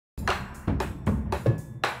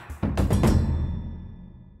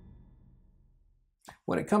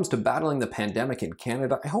when it comes to battling the pandemic in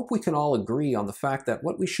Canada, I hope we can all agree on the fact that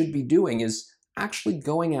what we should be doing is actually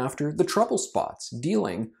going after the trouble spots,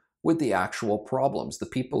 dealing with the actual problems, the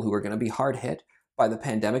people who are going to be hard hit by the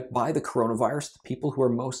pandemic, by the coronavirus, the people who are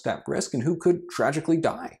most at risk and who could tragically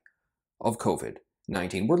die of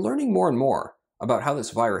COVID-19. We're learning more and more about how this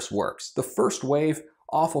virus works. The first wave,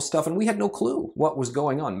 awful stuff, and we had no clue what was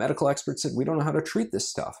going on. Medical experts said, we don't know how to treat this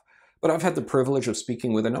stuff. But I've had the privilege of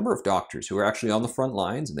speaking with a number of doctors who are actually on the front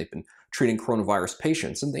lines, and they've been treating coronavirus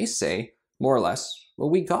patients, and they say, more or less, well,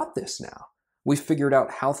 we got this now. We figured out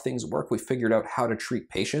how things work. We figured out how to treat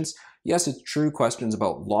patients. Yes, it's true, questions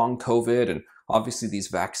about long COVID and obviously these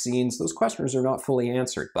vaccines, those questions are not fully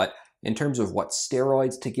answered. But in terms of what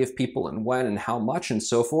steroids to give people and when and how much and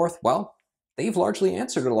so forth, well, they've largely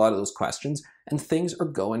answered a lot of those questions, and things are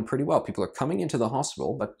going pretty well. People are coming into the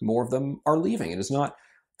hospital, but more of them are leaving. It is not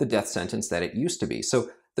the death sentence that it used to be. So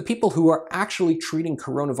the people who are actually treating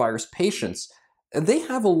coronavirus patients, they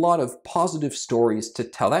have a lot of positive stories to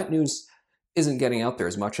tell. That news isn't getting out there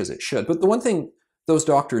as much as it should. But the one thing those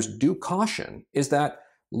doctors do caution is that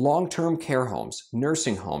long-term care homes,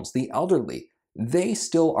 nursing homes, the elderly, they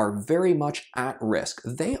still are very much at risk.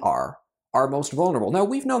 They are our most vulnerable. Now,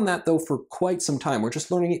 we've known that, though, for quite some time. We're just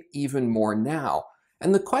learning it even more now.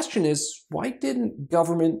 And the question is, why didn't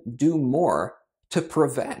government do more to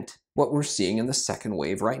prevent what we're seeing in the second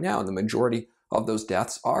wave right now? And the majority of those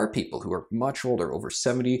deaths are people who are much older, over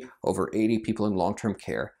 70, over 80, people in long-term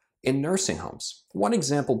care in nursing homes. One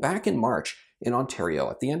example, back in March in Ontario,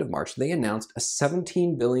 at the end of March, they announced a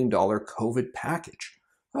 $17 billion COVID package.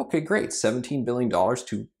 Okay, great, $17 billion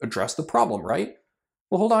to address the problem, right?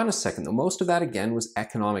 Well, hold on a second, though. Most of that, again, was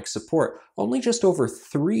economic support. Only just over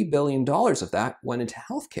 $3 billion of that went into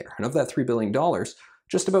healthcare. And of that $3 billion,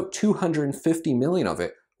 just about $250 million of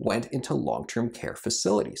it went into long-term care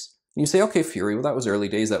facilities. And you say, okay, Furey, well, that was early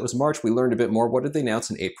days. That was March. We learned a bit more. What did they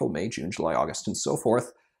announce in April, May, June, July, August, and so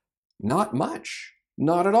forth? Not much.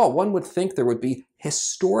 Not at all. One would think there would be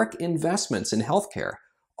historic investments in healthcare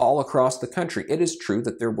all across the country. It is true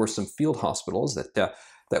that there were some field hospitals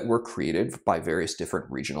that were created by various different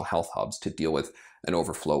regional health hubs to deal with an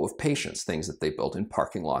overflow of patients, things that they built in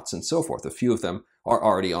parking lots and so forth. A few of them are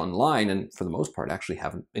already online and for the most part actually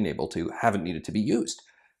haven't needed to be used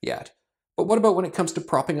yet. But what about when it comes to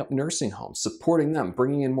propping up nursing homes, supporting them,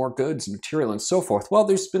 bringing in more goods, material, and so forth? Well,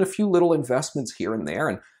 there's been a few little investments here and there,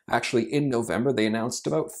 and actually in November they announced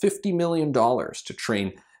about $50 million to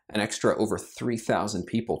train an extra over 3,000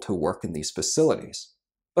 people to work in these facilities.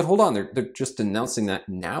 But hold on, they're just announcing that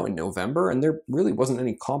now in November, and there really wasn't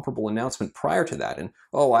any comparable announcement prior to that. And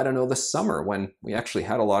I don't know, the summer when we actually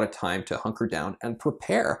had a lot of time to hunker down and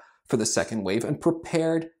prepare for the second wave and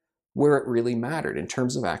prepared where it really mattered in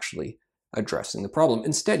terms of actually addressing the problem.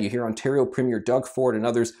 Instead, you hear Ontario Premier Doug Ford and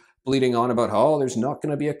others bleating on about, there's not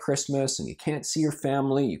going to be a Christmas and you can't see your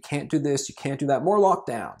family, you can't do this, you can't do that, more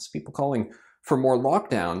lockdowns. People calling for more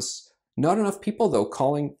lockdowns. Not enough people, though,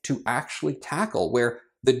 calling to actually tackle where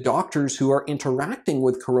the doctors who are interacting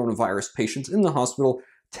with coronavirus patients in the hospital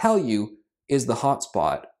tell you is the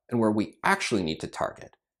hotspot and where we actually need to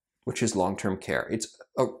target, which is long-term care. It's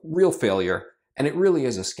a real failure, and it really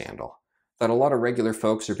is a scandal that a lot of regular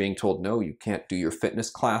folks are being told, no, you can't do your fitness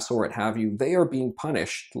class or what have you. They are being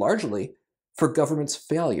punished largely for government's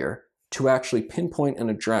failure to actually pinpoint and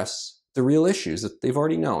address the real issues that they've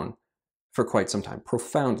already known for quite some time.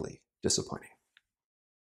 Profoundly disappointing.